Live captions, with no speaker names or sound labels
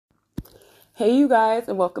Hey, you guys,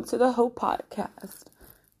 and welcome to the Hope Podcast.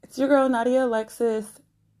 It's your girl, Nadia Alexis.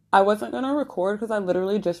 I wasn't going to record because I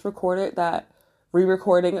literally just recorded that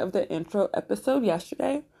re-recording of the intro episode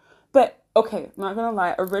yesterday. But, okay, I'm not going to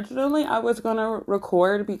lie. Originally, I was going to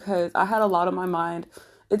record because I had a lot on my mind.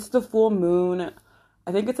 It's the full moon.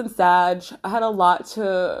 I think it's in Sag. I had a lot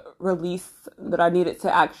to release that I needed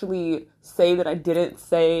to actually say that I didn't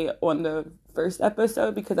say on the first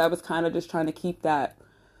episode because I was kind of just trying to keep that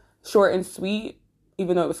short and sweet,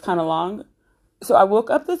 even though it was kind of long. So I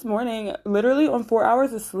woke up this morning literally on 4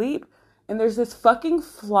 hours of sleep, and there's this fucking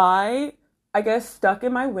fly, I guess, stuck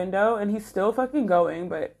in my window, and he's still fucking going,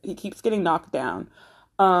 but he keeps getting knocked down.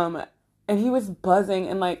 And he was buzzing,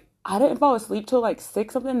 and like, I didn't fall asleep till like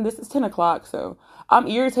 6 something. This is 10 o'clock, so I'm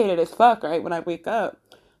irritated as fuck, right, when I wake up.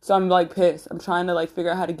 So I'm like pissed. I'm trying to like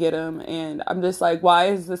figure out how to get him, and I'm just like, why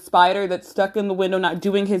is the spider that's stuck in the window not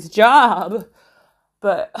doing his job?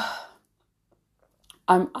 But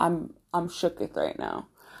I'm shooketh right now.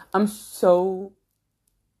 I'm so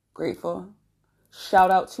grateful. Shout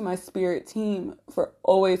out to my spirit team for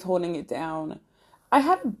always holding it down. I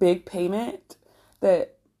had a big payment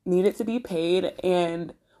that needed to be paid,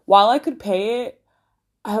 and while I could pay it,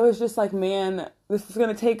 I was just like, man, this is going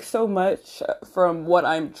to take so much from what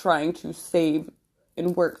I'm trying to save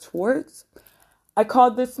and work towards. I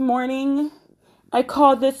called this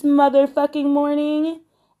motherfucking morning,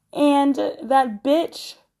 and that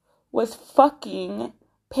bitch was fucking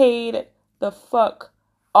paid the fuck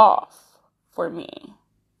off for me.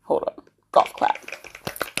 Hold on. Golf clap.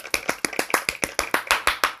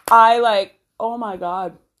 Oh my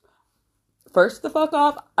God. First the fuck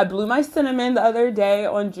off, I blew my cinnamon the other day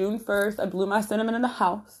on June 1st. I blew my cinnamon in the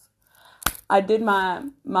house. I did my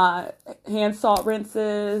hand salt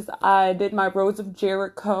rinses. I did my Rose of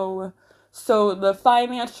Jericho. So the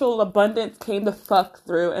financial abundance came the fuck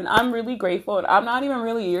through, and I'm really grateful, and I'm not even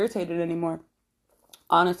really irritated anymore,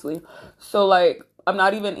 honestly. So like, and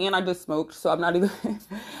I just smoked, so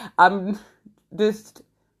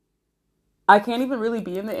I can't even really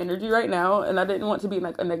be in the energy right now, and I didn't want to be in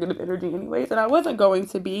like a negative energy anyways, and I wasn't going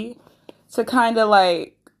to be, to kind of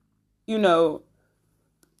like,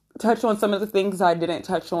 touch on some of the things I didn't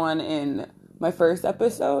touch on in my first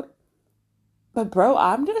episode. But bro,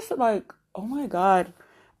 I'm just like, oh my God.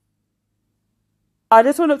 I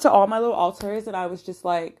just went up to all my little altars and I was just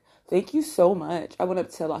like, thank you so much. I went up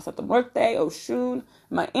to La Santa Muerte, Oshun,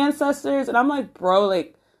 my ancestors, and I'm like, bro,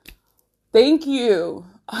 like, thank you.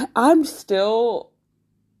 I'm still,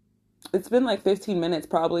 it's been like 15 minutes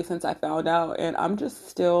probably since I found out, and I'm just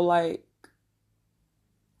still like,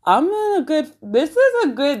 it's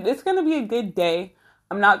going to be a good day.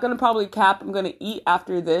 I'm not going to probably cap. I'm going to eat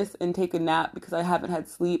after this and take a nap because I haven't had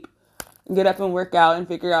sleep, and get up and work out and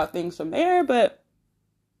figure out things from there. But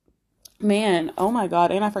man, oh my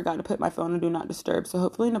God. And I forgot to put my phone on Do Not Disturb. So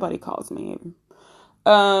hopefully nobody calls me.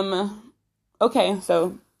 Okay.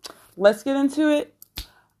 So let's get into it.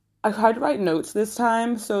 I tried to write notes this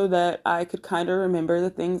time so that I could kind of remember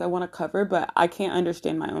the things I want to cover, but I can't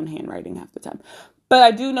understand my own handwriting half the time. But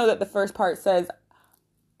I do know that the first part says,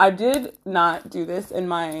 I did not do this in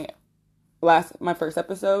my first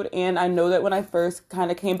episode, and I know that when I first kind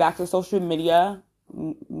of came back to social media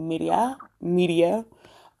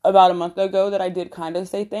about a month ago, that I did kind of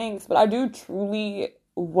say thanks, but I do truly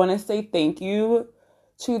want to say thank you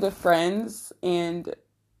to the friends, and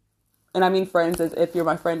I mean friends as if you're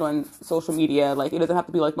my friend on social media, like it doesn't have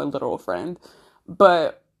to be like my literal friend,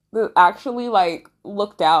 but actually like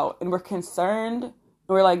looked out and were concerned.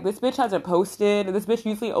 We're like, this bitch hasn't posted. This bitch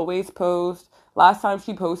usually always posts. Last time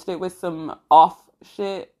she posted with some off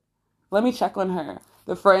shit. Let me check on her.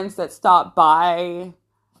 The friends that stopped by.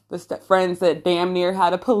 Friends that damn near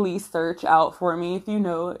had a police search out for me. If you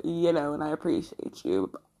know, and I appreciate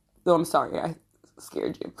you. Though I'm sorry I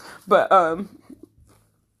scared you. But,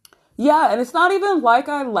 yeah, and it's not even like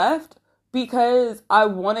I left because I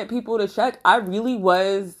wanted people to check. I really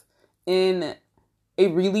was in a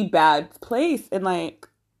really bad place, and like,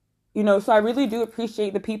 so I really do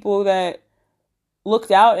appreciate the people that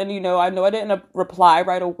looked out, and I know I didn't reply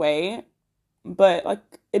right away, but like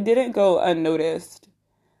it didn't go unnoticed.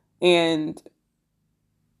 And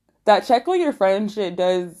that check on your friend shit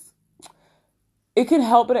it can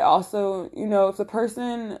help, but it also, if the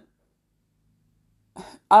person,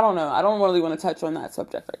 I don't know, I don't really want to touch on that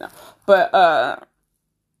subject right now, but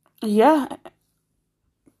yeah.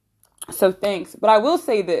 So thanks. But I will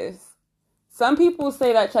say this. Some people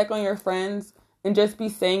say that check on your friends and just be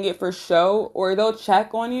saying it for show, or they'll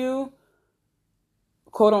check on you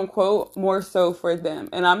quote unquote, more so for them.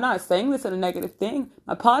 And I'm not saying this in a negative thing.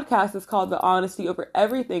 My podcast is called the Honesty Over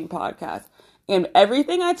Everything podcast. And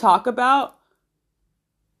everything I talk about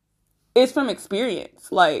is from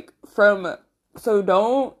experience. Like, so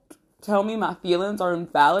don't tell me my feelings are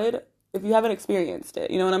invalid if you haven't experienced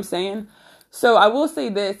it. You know what I'm saying? So I will say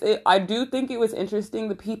this. I do think it was interesting,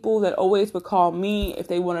 the people that always would call me if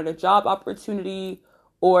they wanted a job opportunity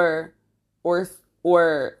or or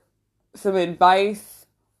or some advice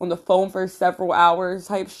on the phone for several hours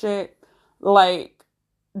type shit, like,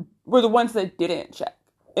 were the ones that didn't check.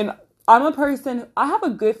 And I'm a person, I have a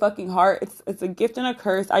good fucking heart. It's a gift and a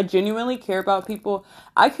curse. I genuinely care about people.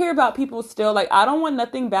 I care about people still. Like, I don't want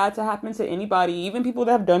nothing bad to happen to anybody, even people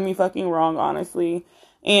that have done me fucking wrong, honestly.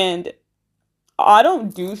 And I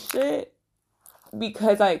don't do shit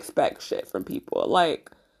because I expect shit from people. Like,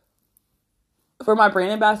 for my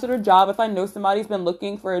brand ambassador job, if I know somebody's been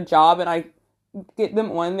looking for a job and I get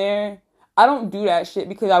them on there, I don't do that shit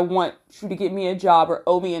because I want you to get me a job or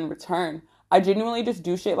owe me in return. I genuinely just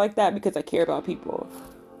do shit like that because I care about people.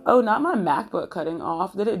 Oh, not my MacBook cutting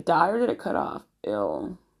off. Did it die or did it cut off?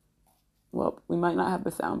 Ew. Well, we might not have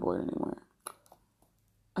the soundboard anymore.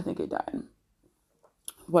 I think it died.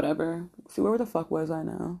 Whatever. See, where the fuck was I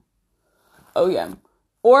now? Oh, yeah.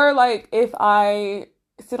 Or, like, if I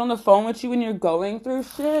sit on the phone with you when you're going through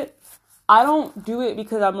shit, I don't do it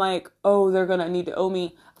because I'm like, oh, they're gonna need to owe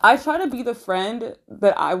me. I try to be the friend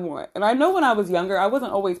that I want. And I know when I was younger, I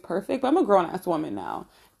wasn't always perfect, but I'm a grown-ass woman now.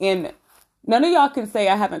 And none of y'all can say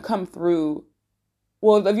I haven't come through.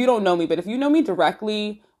 Well, if you don't know me, but if you know me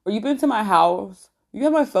directly, or you've been to my house, you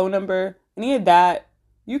have my phone number, any of that,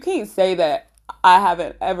 you can't say that I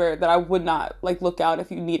haven't ever, that I would not, like, look out if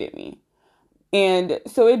you needed me. And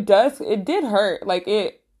so it did hurt. Like,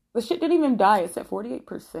 the shit didn't even die. It's at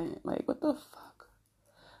 48%. Like, what the fuck?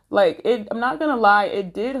 Like, I'm not gonna lie,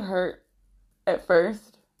 it did hurt at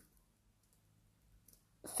first.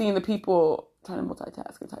 Seeing the people, trying to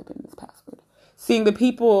multitask and type in this password. Seeing the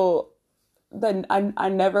people that I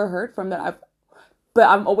never heard from but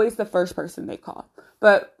I'm always the first person they call.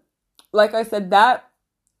 But like I said, that,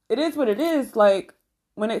 it is what it is. Like,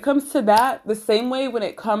 when it comes to that, the same way when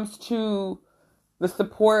it comes to the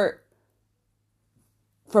support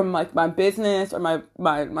from, like, my business or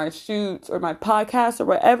my shoots or my podcast or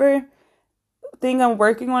whatever thing I'm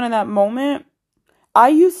working on in that moment, I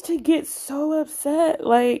used to get so upset,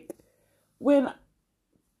 like, when,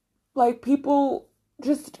 like, people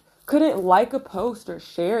just couldn't like a post or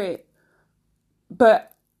share it.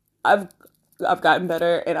 But I've gotten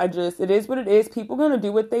better, and it is what it is. People gonna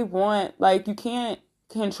do what they want. Like, you can't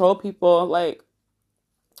control people. Like,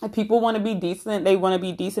 if people want to be decent, they want to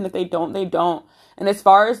be decent. If they don't, they don't. And as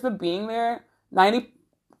far as the being there,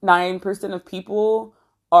 99% of people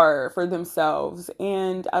are for themselves.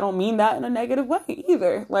 And I don't mean that in a negative way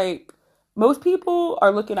either. Like, most people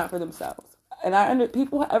are looking out for themselves. And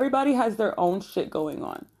everybody has their own shit going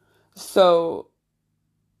on. So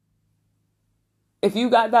if you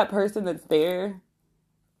got that person that's there,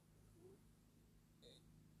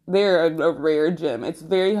 they're a rare gem. It's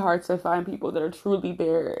very hard to find people that are truly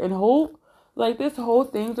there. And like, this whole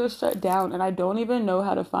thing just shut down, and I don't even know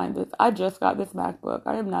how to find this. I just got this MacBook.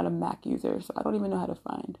 I am not a Mac user, so I don't even know how to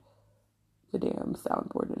find the damn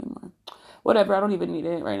soundboard anymore. Whatever, I don't even need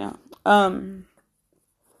it right now.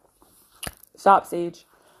 Stop, Sage.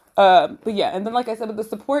 But yeah, and then, like I said, with the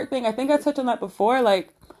support thing, I think I touched on that before.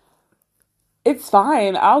 Like, it's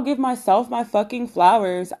fine. I'll give myself my fucking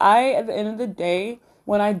flowers. At the end of the day,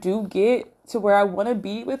 when I do get to where I want to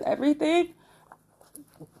be with everything,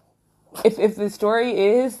 if the story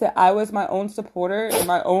is that I was my own supporter and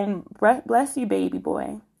my own, bless you, baby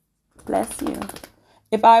boy, bless you.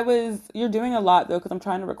 You're doing a lot though, because I'm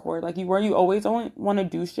trying to record. Like, you always only want to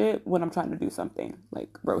do shit when I'm trying to do something. Like,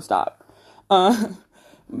 bro, stop.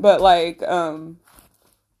 But like,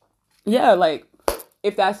 yeah, like,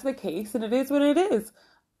 if that's the case, then it is what it is.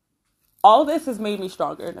 All this has made me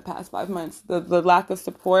stronger in the past 5 months. The lack of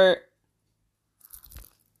support,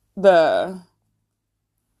 and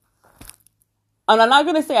I'm not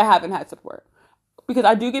going to say I haven't had support, because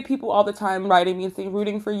I do get people all the time writing me and saying,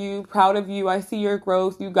 rooting for you, proud of you, I see your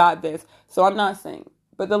growth, you got this. So I'm not saying,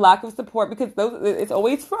 but the lack of support, because it's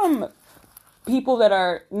always from people that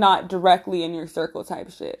are not directly in your circle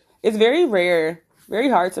type shit. It's very rare, very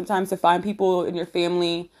hard sometimes to find people in your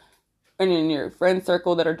family and in your friend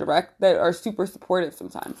circle that are super supportive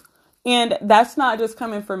sometimes. And that's not just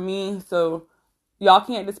coming from me, so y'all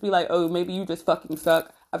can't just be like, oh, maybe you just fucking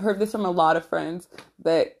suck. I've heard this from a lot of friends,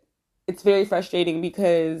 that it's very frustrating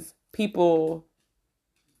because people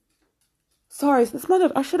Sorry,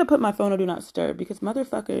 I should have put my phone on Do Not Disturb because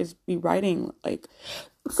motherfuckers be writing, like...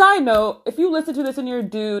 Side note, if you listen to this and you're a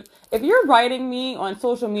dude, if you're writing me on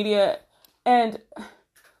social media and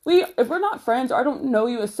if we're not friends or I don't know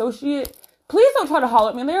you, associate, please don't try to holler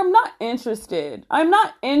at me there. I'm not interested. I'm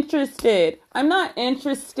not interested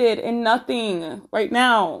in nothing right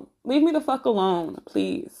now. Leave me the fuck alone,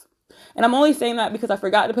 please. And I'm only saying that because I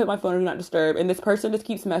forgot to put my phone on Do Not Disturb and this person just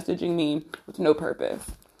keeps messaging me with no purpose.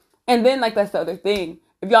 And then, like, that's the other thing.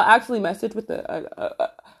 If y'all actually message with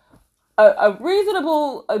a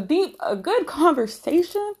reasonable, a good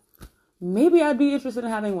conversation, maybe I'd be interested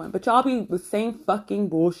in having one. But y'all be the same fucking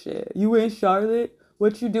bullshit. You in Charlotte?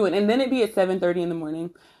 What you doing? And then it'd be at 7:30 in the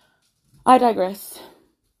morning. I digress.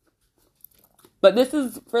 But this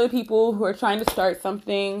is for the people who are trying to start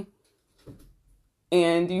something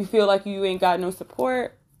and you feel like you ain't got no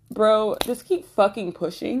support. Bro, just keep fucking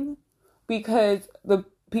pushing because the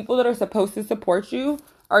people that are supposed to support you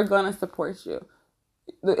are gonna support you.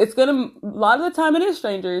 It's gonna, a lot of the time it is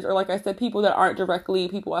strangers, or like I said, people that aren't directly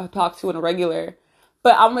people I talk to on a regular.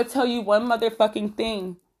 But I'm gonna tell you one motherfucking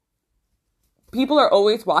thing. People are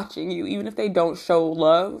always watching you, even if they don't show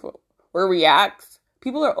love or react.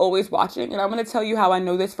 People are always watching, and I'm gonna tell you how I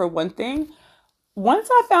know this for one thing. Once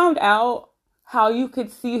I found out how you could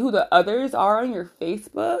see who the others are on your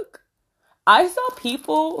Facebook, I saw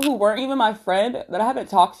people who weren't even my friend that I haven't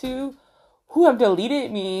talked to who have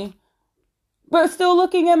deleted me but still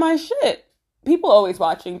looking at my shit. People always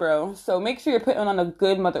watching, bro. So make sure you're putting on a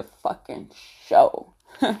good motherfucking show.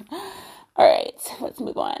 Alright, let's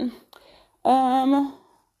move on.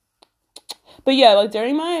 But yeah, like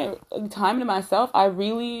during my time to myself, I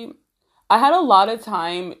had a lot of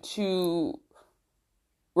time to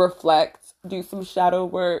reflect, do some shadow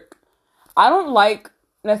work. I don't like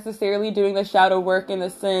necessarily doing the shadow work in the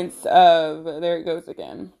sense of, there it goes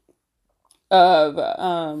again, of,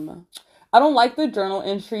 I don't like the journal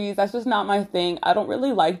entries. That's just not my thing. I don't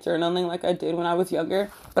really like journaling like I did when I was younger.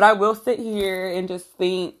 But I will sit here and just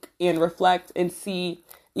think and reflect and see.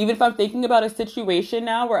 Even if I'm thinking about a situation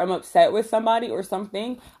now where I'm upset with somebody or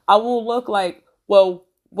something, I will look like, well,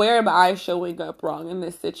 where am I showing up wrong in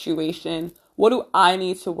this situation? What do I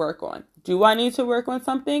need to work on? Do I need to work on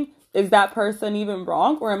something? Is that person even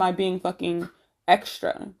wrong? Or am I being fucking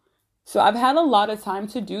extra? So I've had a lot of time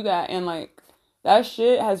to do that. And like, that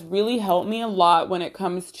shit has really helped me a lot when it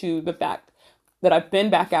comes to the fact that I've been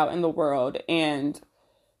back out in the world and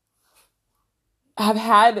I've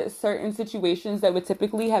had certain situations that would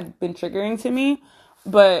typically have been triggering to me.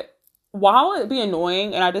 But while it be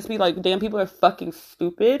annoying and I just be like, damn, people are fucking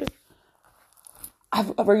stupid,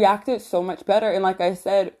 I've reacted so much better. And like I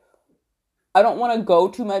said, I don't want to go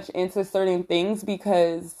too much into certain things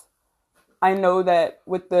because I know that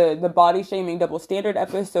with the body shaming double standard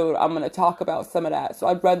episode, I'm going to talk about some of that. So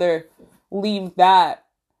I'd rather leave that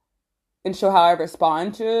and show how I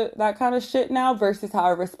respond to that kind of shit now versus how I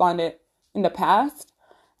responded in the past.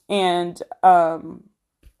 And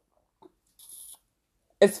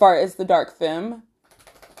as far as the dark femme,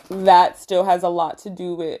 that still has a lot to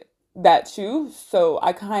do with that too. So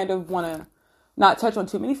I kind of want to not touch on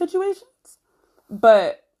too many situations.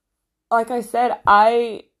 But like I said,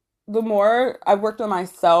 the more I worked on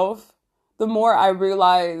myself, the more I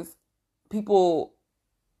realized people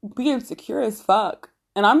be insecure as fuck.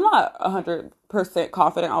 And I'm not 100%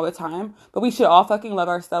 confident all the time, but we should all fucking love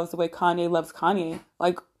ourselves the way Kanye loves Kanye.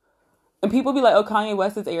 Like, and people be like, oh, Kanye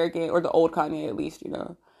West is arrogant, or the old Kanye at least, you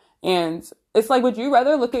know. And it's like, would you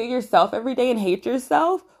rather look at yourself every day and hate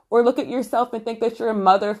yourself, or look at yourself and think that you're a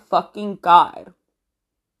motherfucking god?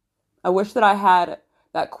 I wish that I had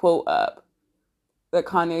that quote up that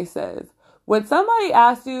Kanye says. When somebody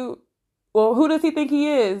asks you, well, who does he think he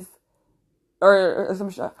is? Or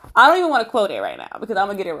some shit. I don't even want to quote it right now because I'm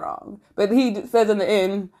going to get it wrong. But he says in the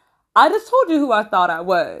end, I just told you who I thought I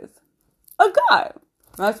was. A god.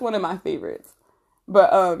 That's one of my favorites.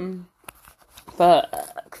 But,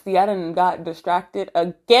 fuck. See, I done got distracted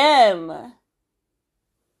again.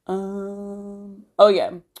 Oh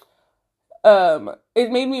yeah.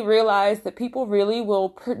 It made me realize that people really will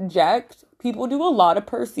project. People do a lot of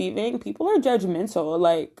perceiving. People are judgmental.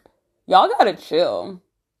 Like, y'all gotta chill.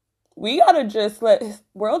 We gotta just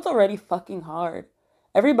world's already fucking hard.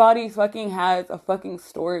 Everybody fucking has a fucking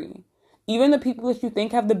story. Even the people that you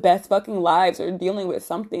think have the best fucking lives are dealing with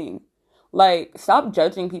something. Like, stop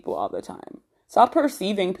judging people all the time. Stop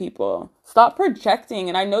perceiving people. Stop projecting.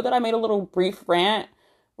 And I know that I made a little brief rant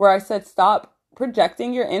where I said stop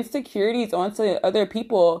projecting your insecurities onto other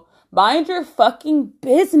people. Mind your fucking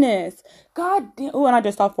business. God damn. Oh, and I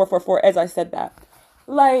just saw 444 as I said that.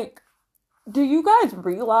 Like, do you guys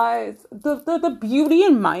realize the beauty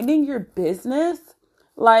in minding your business?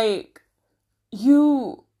 Like,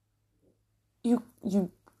 you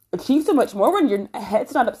you achieve so much more when your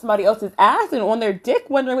head's not up somebody else's ass and on their dick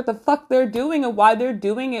wondering what the fuck they're doing and why they're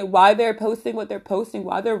doing it, why they're posting what they're posting,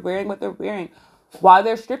 why they're wearing what they're wearing, why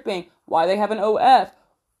they're stripping, why they have an OF,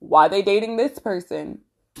 why they dating this person.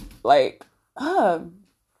 Like,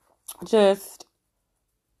 just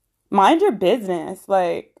mind your business.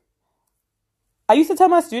 Like, I used to tell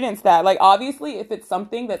my students that, like, obviously, if it's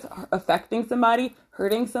something that's affecting somebody,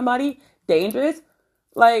 hurting somebody, dangerous,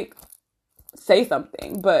 like, say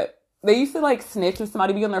something. But they used to, like, snitch if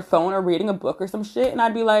somebody be on their phone or reading a book or some shit, and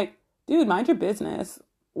I'd be like, dude, mind your business.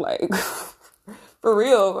 Like, for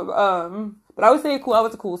real. But I would say cool. I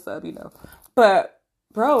was a cool sub, you know. But,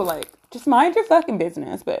 bro, like, just mind your fucking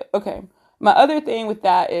business. But, okay. My other thing with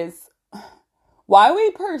that is why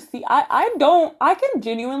we perceive, I can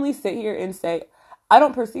genuinely sit here and say, I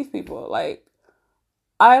don't perceive people. Like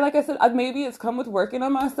I said, maybe it's come with working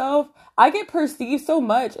on myself. I get perceived so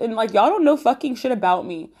much, and like, y'all don't know fucking shit about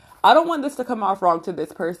me. I don't want this to come off wrong to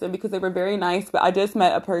this person because they were very nice, but I just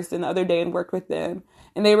met a person the other day and worked with them,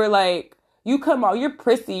 and they were like, you come on, you're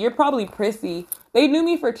prissy. You're probably prissy. They knew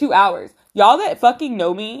me for 2 hours. Y'all that fucking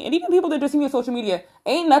know me, and even people that just see me on social media,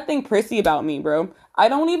 ain't nothing prissy about me, bro. I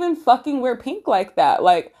don't even fucking wear pink like that.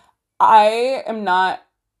 Like, I am not,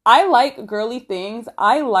 I like girly things.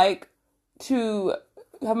 I like to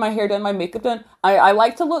have my hair done, my makeup done. I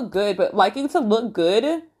like to look good, but liking to look good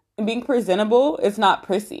and being presentable is not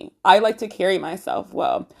prissy. I like to carry myself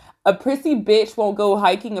well. A prissy bitch won't go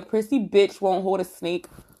hiking. A prissy bitch won't hold a snake.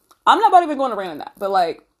 I'm not about even going to rant on that, but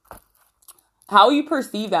like, how you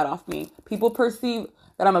perceive that off me. People perceive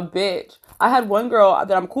that I'm a bitch. I had one girl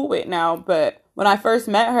that I'm cool with now, but when I first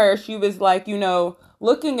met her, she was like, you know,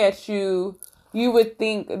 looking at you, you would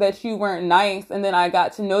think that you weren't nice, and then I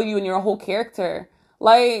got to know you and your whole character.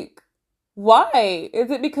 Like, why? Is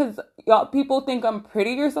it because y'all people think I'm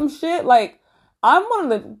pretty or some shit? Like, I'm one of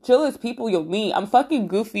the chillest people you'll meet. I'm fucking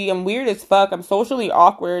goofy. I'm weird as fuck. I'm socially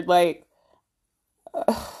awkward. Like,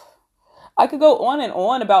 I could go on and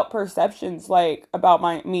on about perceptions, like,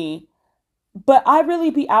 about me. But I really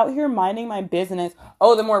be out here minding my business.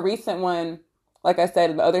 Oh, the more recent one, like I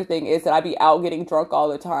said, the other thing is that I be out getting drunk all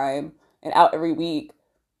the time and out every week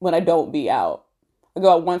when I don't be out. I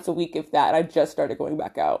go out once a week, if that. I just started going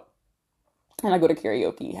back out. And I go to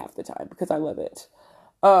karaoke half the time because I love it.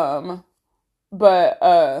 And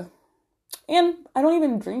I don't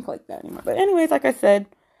even drink like that anymore. But anyways, like I said,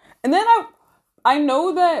 and then I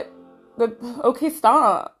know that okay,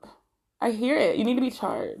 stop. I hear it. You need to be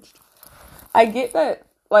charged. I get that,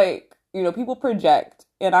 like, you know, people project,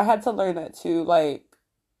 and I had to learn that too. Like,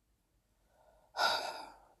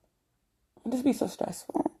 it just be so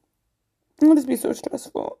stressful. It would just be so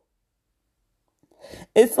stressful.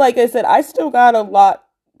 It's like I said, I still got a lot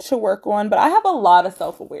to work on, but I have a lot of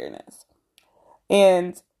self-awareness.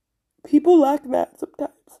 And people lack that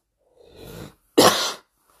sometimes.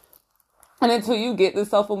 And until you get the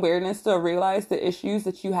self-awareness to realize the issues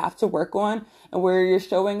that you have to work on and where you're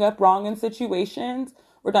showing up wrong in situations,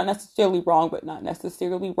 or not necessarily wrong, but not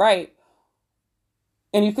necessarily right,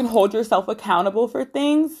 and you can hold yourself accountable for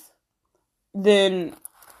things, then,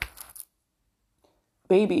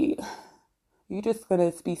 baby, you're just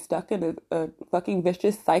gonna be stuck in a fucking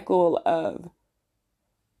vicious cycle of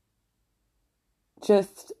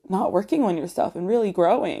just not working on yourself and really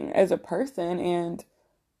growing as a person. And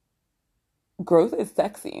growth is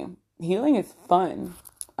sexy. Healing is fun.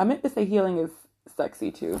 I meant to say healing is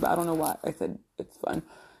sexy too, but I don't know why I said it's fun.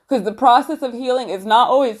 Because the process of healing is not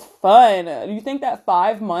always fun. Do you think that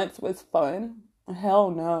 5 months was fun?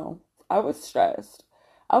 Hell no. I was stressed.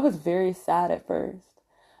 I was very sad at first.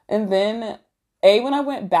 And then, when I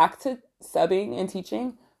went back to subbing and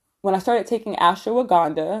teaching, when I started taking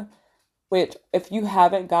ashwagandha, which, if you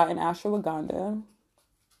haven't gotten ashwagandha,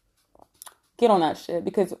 get on that shit,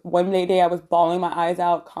 because one day I was bawling my eyes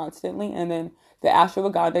out constantly, and then the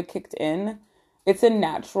ashwagandha kicked in. It's a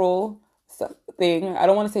natural thing. I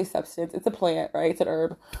don't want to say substance. It's a plant, right? It's an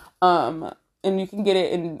herb. And you can get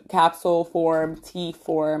it in capsule form, tea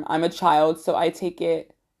form. I'm a child, so I take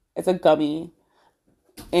it as a gummy,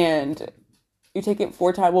 and you take it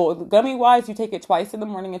 4 times. Well, gummy wise, you take it twice in the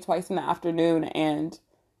morning and twice in the afternoon, and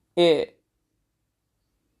it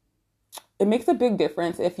makes a big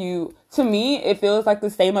difference. To me, it feels like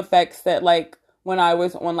the same effects that, like, when I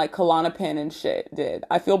was on, like, Klonopin and shit did.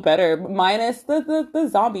 I feel better, minus the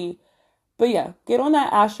zombie. But yeah, get on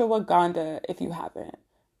that ashwagandha if you haven't.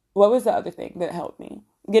 What was the other thing that helped me?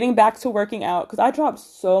 Getting back to working out, because I dropped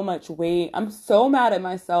so much weight. I'm so mad at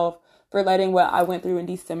myself for letting what I went through in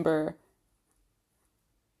December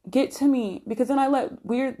get to me, because then I let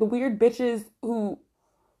the weird bitches who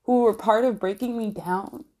were part of breaking me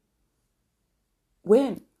down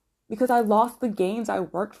win, because I lost the gains I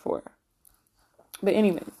worked for. But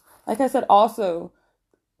anyways, like I said, also,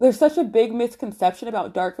 there's such a big misconception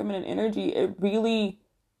about dark feminine energy. It really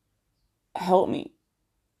helped me,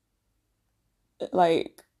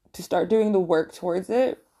 like, to start doing the work towards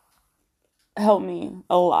it. Helped me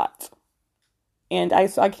a lot. And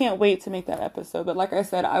I can't wait to make that episode. But like I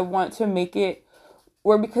said, I want to make it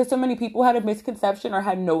where, because so many people had a misconception or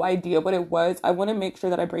had no idea what it was, I want to make sure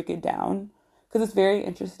that I break it down, because it's very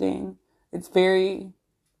interesting.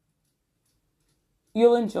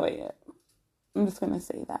 You'll enjoy it. I'm just going to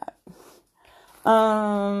say that.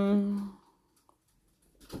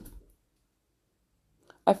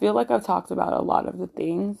 I feel like I've talked about a lot of the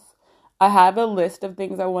things. I have a list of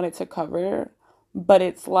things I wanted to cover, but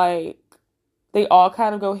it's like they all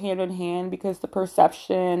kind of go hand in hand, because the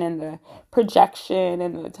perception and the projection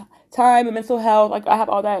and the time and mental health, like I have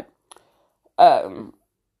all that. But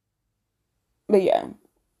yeah.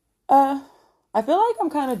 I feel like I'm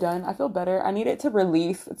kind of done. I feel better. I need it to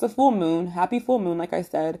release. It's a full moon. Happy full moon, like I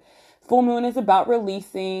said. Full moon is about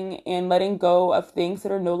releasing and letting go of things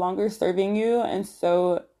that are no longer serving you. And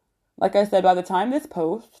so, like I said, by the time this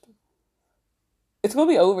post, it's going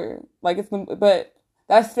to be over. But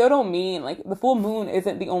that still don't mean, like, the full moon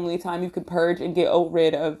isn't the only time you can purge and get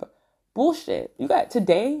rid of bullshit. You got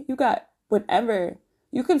today, you got whatever.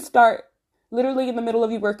 You can start literally in the middle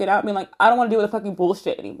of you working out and be like, I don't want to deal with the fucking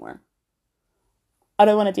bullshit anymore. I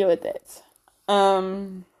don't want to deal with it.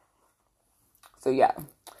 So yeah.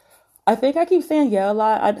 I think I keep saying yeah a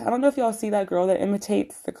lot. I don't know if y'all see that girl that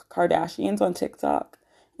imitates the Kardashians on TikTok.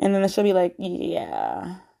 And then she'll be like,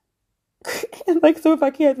 yeah. Like, so if I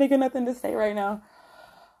can't think of nothing to say right now.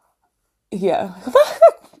 Yeah.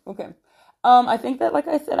 Okay. I think that, like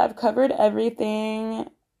I said, I've covered everything.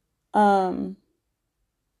 I'm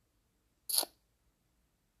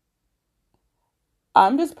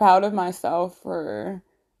just proud of myself for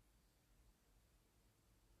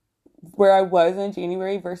where I was in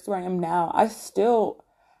January versus where I am now. I still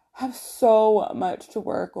have so much to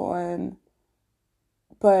work on,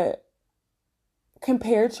 but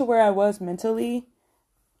compared to where I was mentally,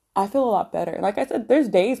 I feel a lot better. Like I said, there's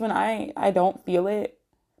days when I don't feel it,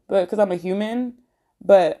 but because I'm a human,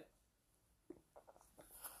 but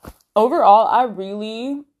overall, I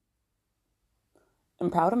really am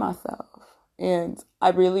proud of myself. And I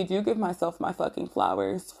really do give myself my fucking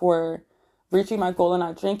flowers for reaching my goal and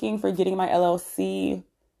not drinking, for getting my LLC,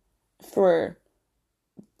 for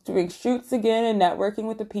doing shoots again and networking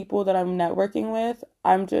with the people that I'm networking with.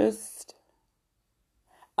 I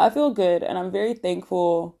feel good, and I'm very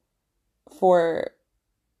thankful for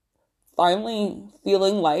finally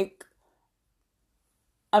feeling like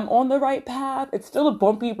I'm on the right path. It's still a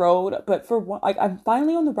bumpy road, but I'm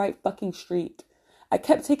finally on the right fucking street. I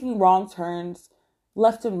kept taking wrong turns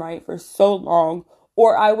left and right for so long,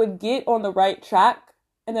 or I would get on the right track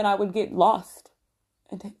and then I would get lost.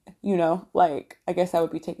 And I guess I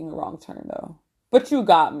would be taking a wrong turn though. But you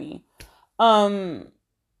got me. Yeah,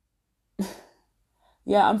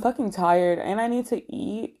 I'm fucking tired and I need to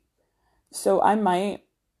eat. So I might,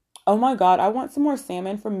 oh my God, I want some more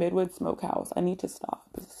salmon from Midwood Smokehouse. I need to stop.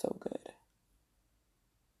 It's so good.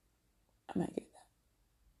 I might get that.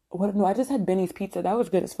 What? No, I just had Benny's pizza. That was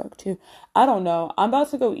good as fuck too. I don't know. I'm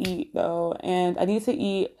about to go eat though, and I need to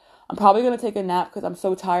eat. I'm probably going to take a nap because I'm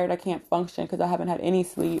so tired I can't function because I haven't had any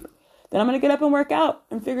sleep. Then I'm going to get up and work out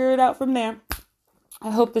and figure it out from there.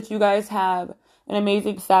 I hope that you guys have an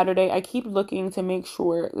amazing Saturday. I keep looking to make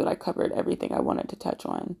sure that I covered everything I wanted to touch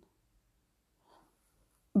on.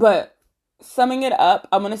 But summing it up,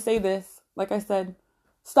 I'm going to say this. Like I said,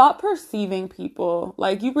 stop perceiving people.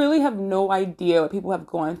 Like, you really have no idea what people have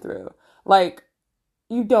gone through. Like,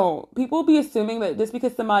 you don't. People be assuming that just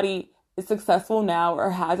because somebody is successful now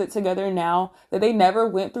or has it together now, that they never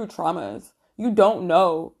went through traumas. You don't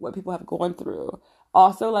know what people have gone through.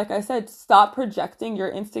 Also, like I said, stop projecting your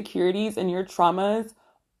insecurities and your traumas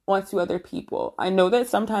onto other people. I know that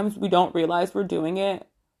sometimes we don't realize we're doing it,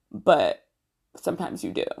 but sometimes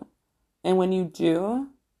you do. And when you do,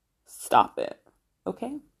 stop it.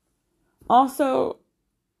 Okay? Also,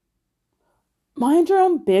 mind your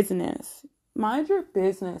own business. Mind your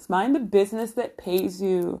business. Mind the business that pays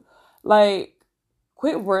you. Like,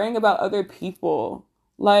 quit worrying about other people.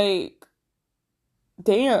 Like,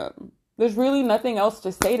 damn. There's really nothing else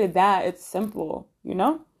to say to that. It's simple, you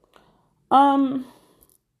know?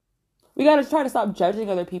 We gotta try to stop judging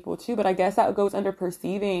other people too, but I guess that goes under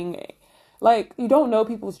perceiving. Like, you don't know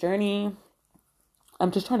people's journey.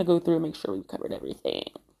 I'm just trying to go through and make sure we covered everything.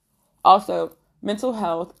 Also, mental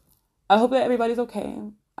health. I hope that everybody's okay.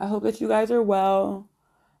 I hope that you guys are well.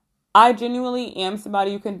 I genuinely am somebody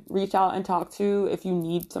you can reach out and talk to if you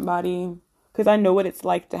need somebody, because I know what it's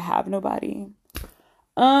like to have nobody.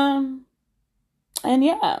 And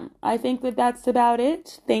yeah, I think that that's about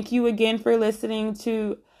it. Thank you again for listening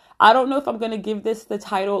to, I don't know if I'm going to give this the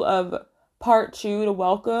title of part 2 to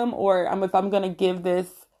welcome, or if I'm going to give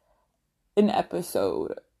this an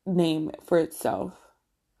episode name for itself.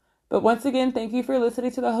 But once again, thank you for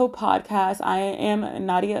listening to the whole podcast. I am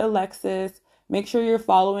Nadia Alexis. Make sure you're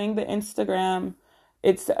following the Instagram.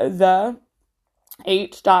 It's the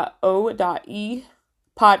h.o.e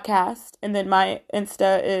podcast. And then my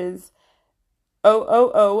Insta is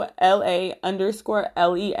OOOLA_LEXII.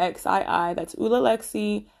 That's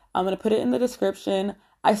Ulalexi. I'm going to put it in the description.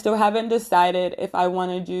 I still haven't decided if I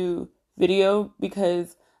want to do video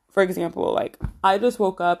because, for example, like, I just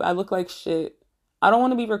woke up. I look like shit. I don't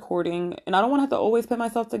want to be recording, and I don't want to have to always put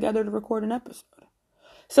myself together to record an episode.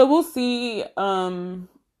 So we'll see.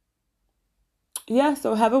 Yeah,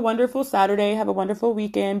 so have a wonderful Saturday. Have a wonderful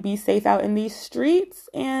weekend. Be safe out in these streets,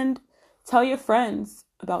 and tell your friends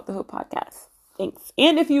about the Hope Podcast. Thanks.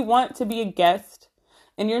 And if you want to be a guest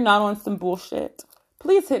and you're not on some bullshit,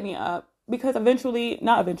 please hit me up, because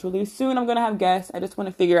soon I'm going to have guests. I just want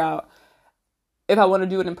to figure out if I want to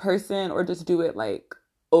do it in person or just do it like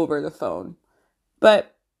over the phone.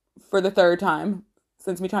 But for the third time,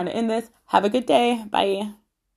 since me trying to end this, have a good day. Bye.